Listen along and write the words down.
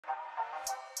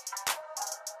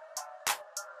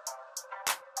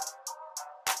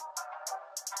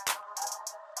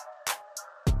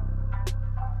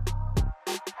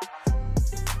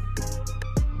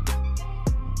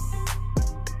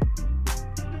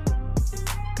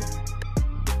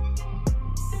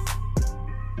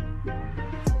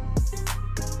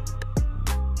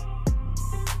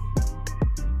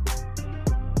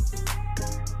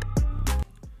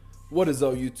What is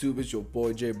up, YouTube? It's your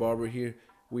boy Barber here.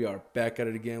 We are back at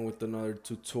it again with another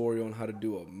tutorial on how to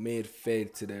do a mid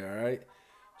fade today. Alright,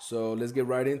 so let's get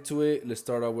right into it. Let's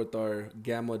start off with our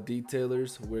gamma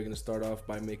detailers. We're going to start off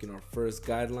by making our first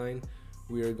guideline.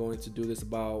 We are going to do this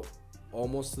about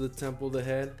almost to the temple of the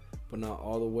head, but not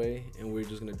all the way, and we're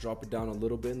just going to drop it down a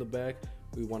little bit in the back.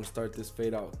 We want to start this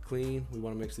fade out clean. We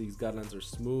want to make sure these guidelines are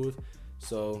smooth.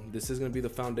 So this is going to be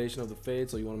the foundation of the fade,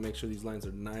 so you want to make sure these lines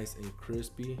are nice and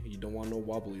crispy. You don't want no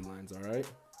wobbly lines, all right?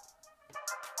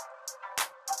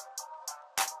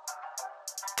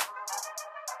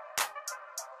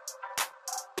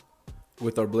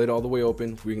 With our blade all the way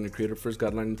open, we're going to create our first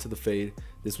guideline into the fade.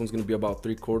 This one's going to be about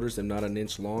 3/4 and not an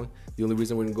inch long. The only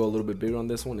reason we're going to go a little bit bigger on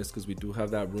this one is because we do have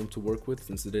that room to work with,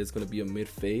 since today it's going to be a mid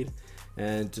fade.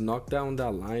 And to knock down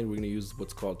that line, we're going to use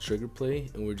what's called trigger play,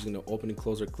 and we're just going to open and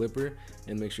close our clipper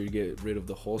and make sure you get rid of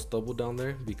the whole stubble down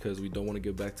there, because we don't want to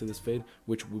get back to this fade,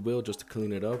 which we will just to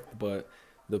clean it up. But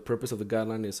the purpose of the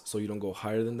guideline is so you don't go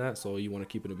higher than that, so you want to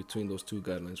keep it in between those two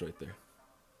guidelines right there.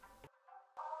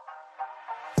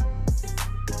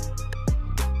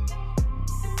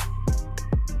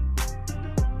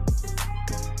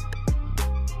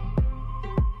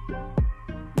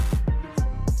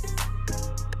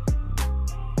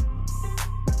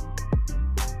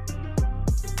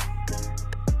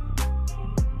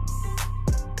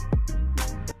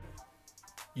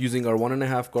 Using our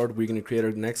 1.5 guard, we're going to create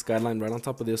our next guideline right on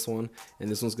top of this one, and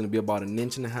this one's going to be about 1.5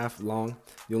 inches long.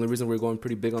 The only reason we're going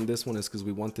pretty big on this one is because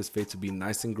we want this fade to be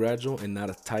nice and gradual and not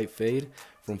a tight fade.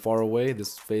 From far away,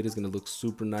 this fade is going to look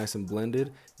super nice and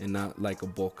blended and not like a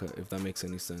bowl cut, if that makes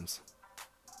any sense.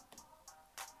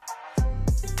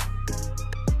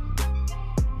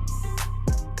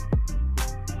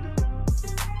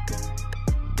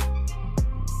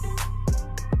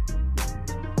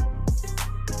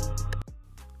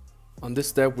 On this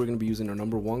step, we're going to be using our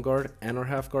number 1 guard and our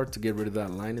half guard to get rid of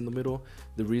that line in the middle.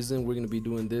 The reason we're going to be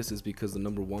doing this is because the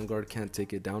number 1 guard can't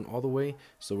take it down all the way.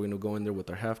 So we're going to go in there with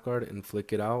our half guard and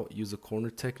flick it out, use a corner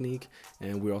technique.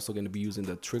 And we're also going to be using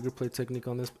the trigger play technique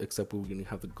on this, except we're going to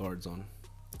have the guards on.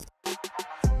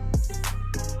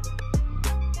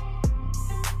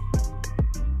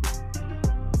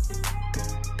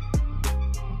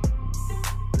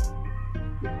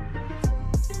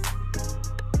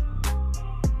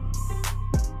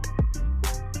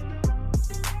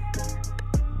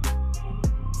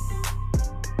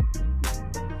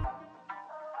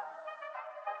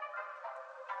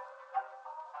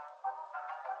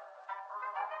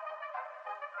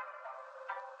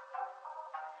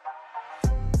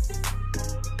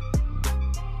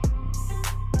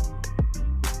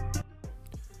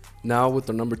 Now with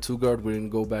our number 2 guard, we're going to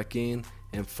go back in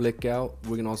and flick out.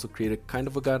 We're going to also create a kind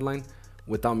of a guideline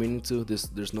without meaning to.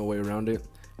 There's no way around it,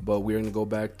 but we're going to go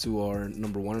back to our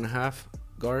number 1.5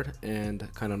 guard and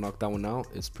kind of knock that one out.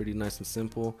 It's pretty nice and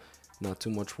simple, not too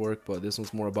much work, but this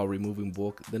one's more about removing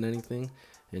bulk than anything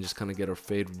and just kind of get our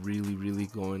fade really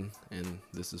going. And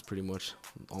this is pretty much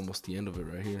almost the end of it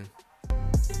right here.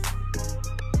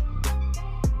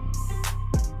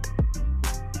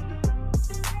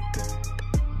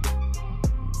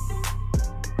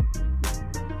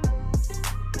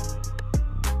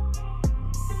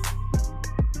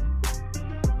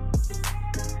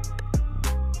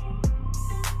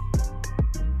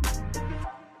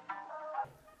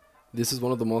 This is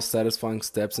one of the most satisfying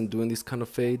steps in doing these kind of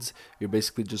fades. You're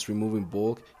basically just removing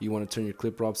bulk. You want to turn your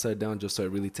clipper upside down just so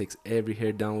it really takes every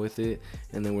hair down with it.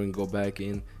 And then we're going to go back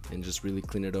in and just really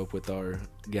clean it up with our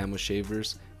gamma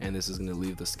shavers. And this is going to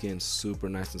leave the skin super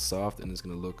nice and soft, and it's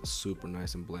going to look super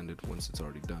nice and blended once it's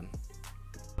already done.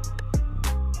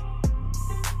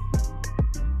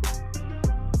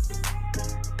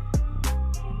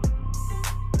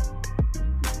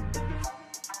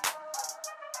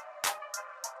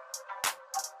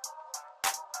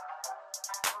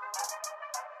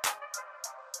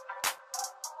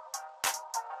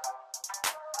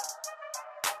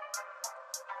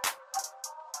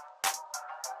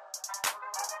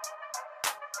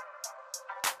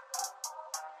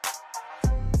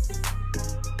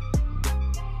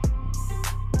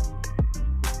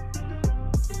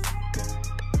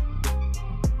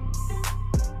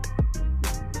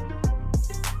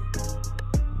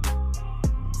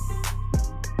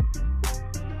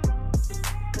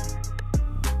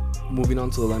 Moving on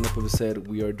to the lineup of his head,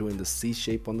 we are doing the C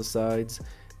shape on the sides.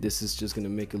 This is just going to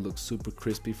make it look super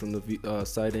crispy from the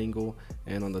side angle,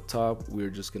 and on the top we're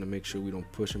just going to make sure we don't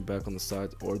push him back on the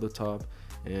sides or the top,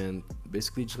 and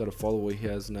basically just got to follow what he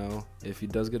has now. If he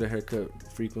does get a haircut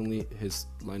frequently, his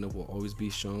lineup will always be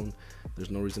shown.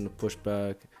 There's no reason to push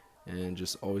back, and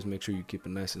just always make sure you keep it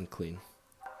nice and clean.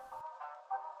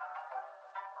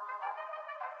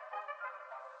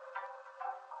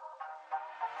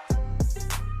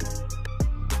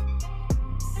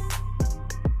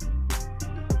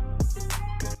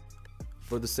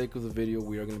 For the sake of the video,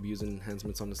 we are going to be using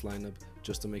enhancements on this lineup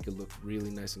just to make it look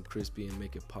really nice and crispy and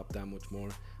make it pop that much more.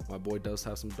 My boy does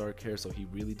have some dark hair, so he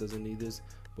really doesn't need this,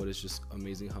 but it's just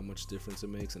amazing how much difference it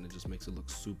makes, and it just makes it look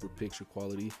super picture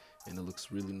quality, and it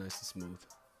looks really nice and smooth.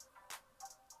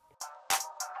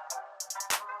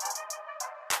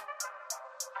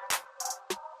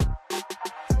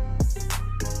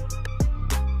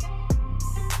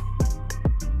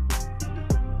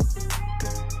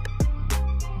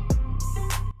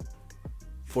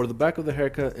 For the back of the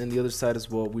haircut and the other side as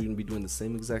well, we're going to be doing the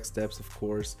same exact steps, of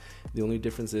course. The only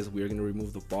difference is we are going to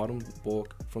remove the bottom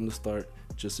bulk from the start,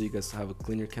 just so you guys have a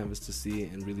cleaner canvas to see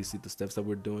and really see the steps that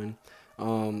we're doing.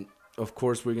 Of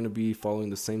course, we're going to be following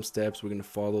the same steps. We're going to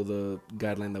follow the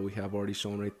guideline that we have already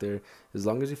shown right there. As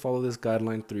long as you follow this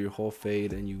guideline through your whole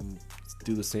fade and you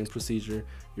do the same procedure,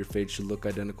 your fade should look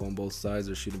identical on both sides.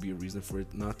 There shouldn't be a reason for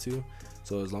it not to.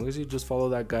 So as long as you just follow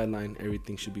that guideline,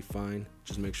 everything should be fine.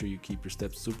 Just make sure you keep your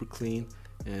steps super clean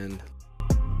and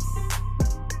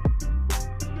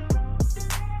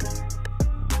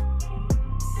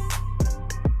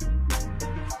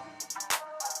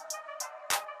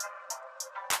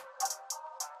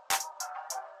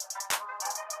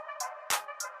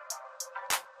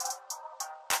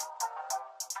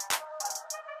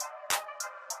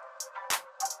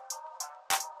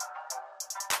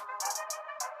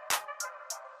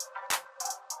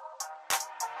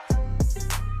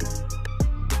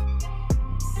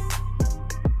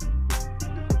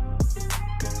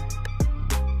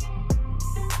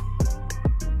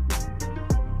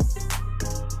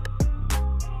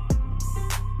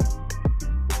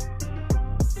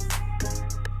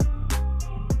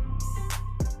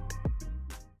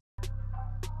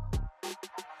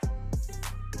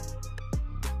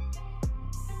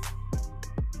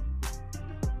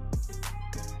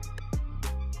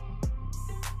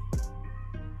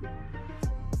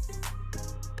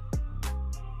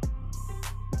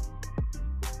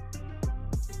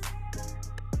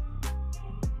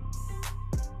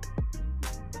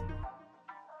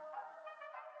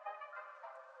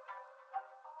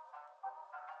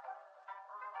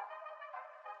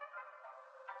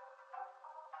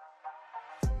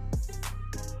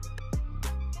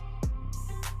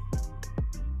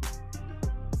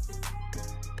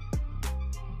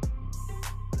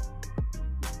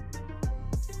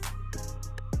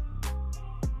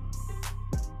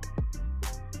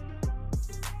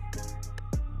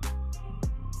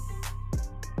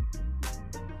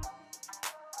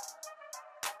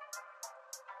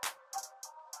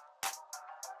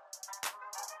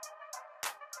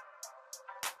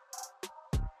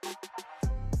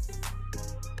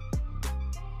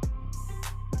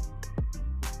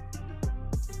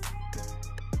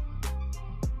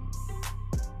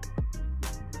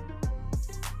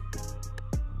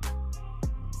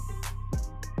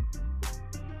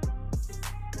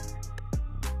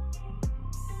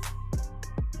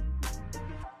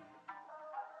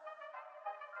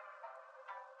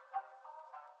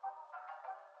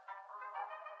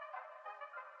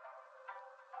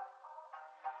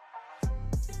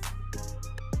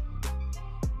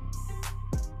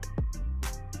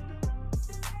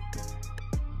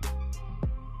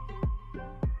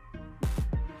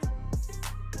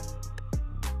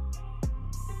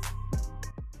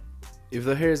if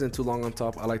the hair isn't too long on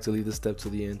top, I like to leave this step to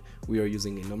the end. We are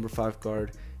using a number 5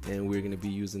 guard, and we're going to be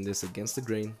using this against the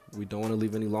grain. We don't want to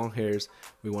leave any long hairs.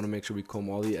 We want to make sure we comb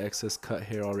all the excess cut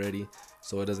hair already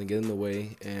so it doesn't get in the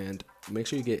way, and make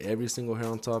sure you get every single hair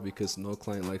on top, because no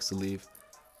client likes to leave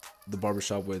the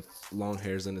barbershop with long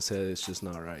hairs in his head. It's just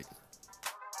not right.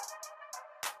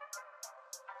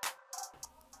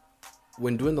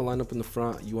 When doing the lineup in the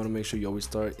front, you want to make sure you always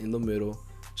start in the middle,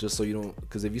 just so you don't,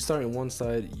 because if you start in one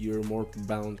side, you're more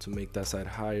bound to make that side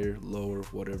higher, lower,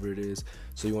 whatever it is.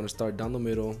 So you want to start down the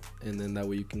middle, and then that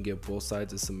way you can get both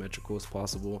sides as symmetrical as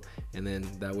possible, and then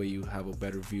that way you have a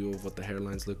better view of what the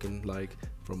hairline's looking like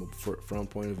from a front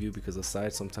point of view, because the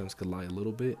side sometimes could lie a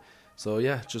little bit. So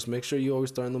yeah, just make sure you always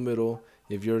start in the middle.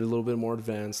 If you're a little bit more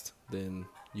advanced, then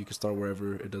you can start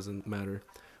wherever, it doesn't matter.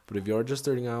 But if you are just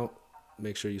starting out,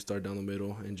 make sure you start down the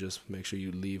middle and just make sure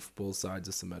you leave both sides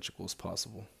as symmetrical as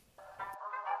possible.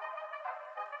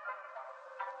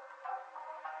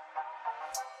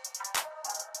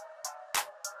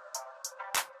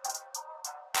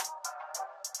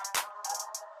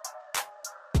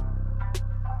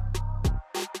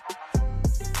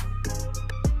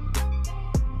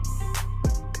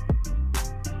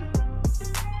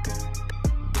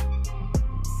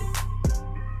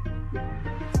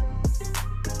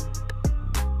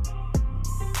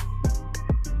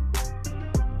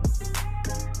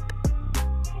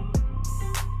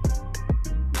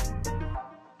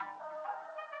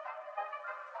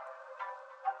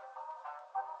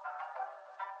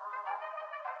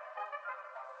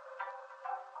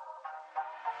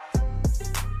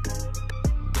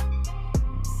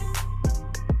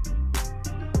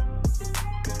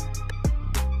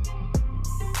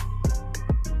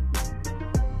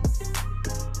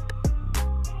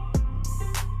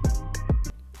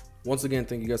 Once again,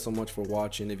 thank you guys so much for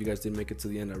watching. If you guys did make it to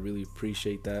the end, I really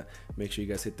appreciate that. Make sure you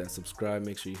guys hit that subscribe.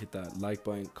 Make sure you hit that like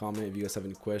button, comment if you guys have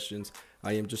any questions.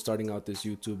 I am just starting out this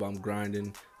YouTube. I'm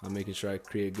grinding. I'm making sure I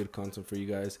create good content for you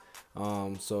guys.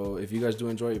 So if you guys do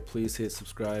enjoy it, please hit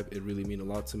subscribe. It really means a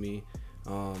lot to me.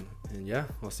 And yeah,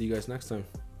 I'll see you guys next time.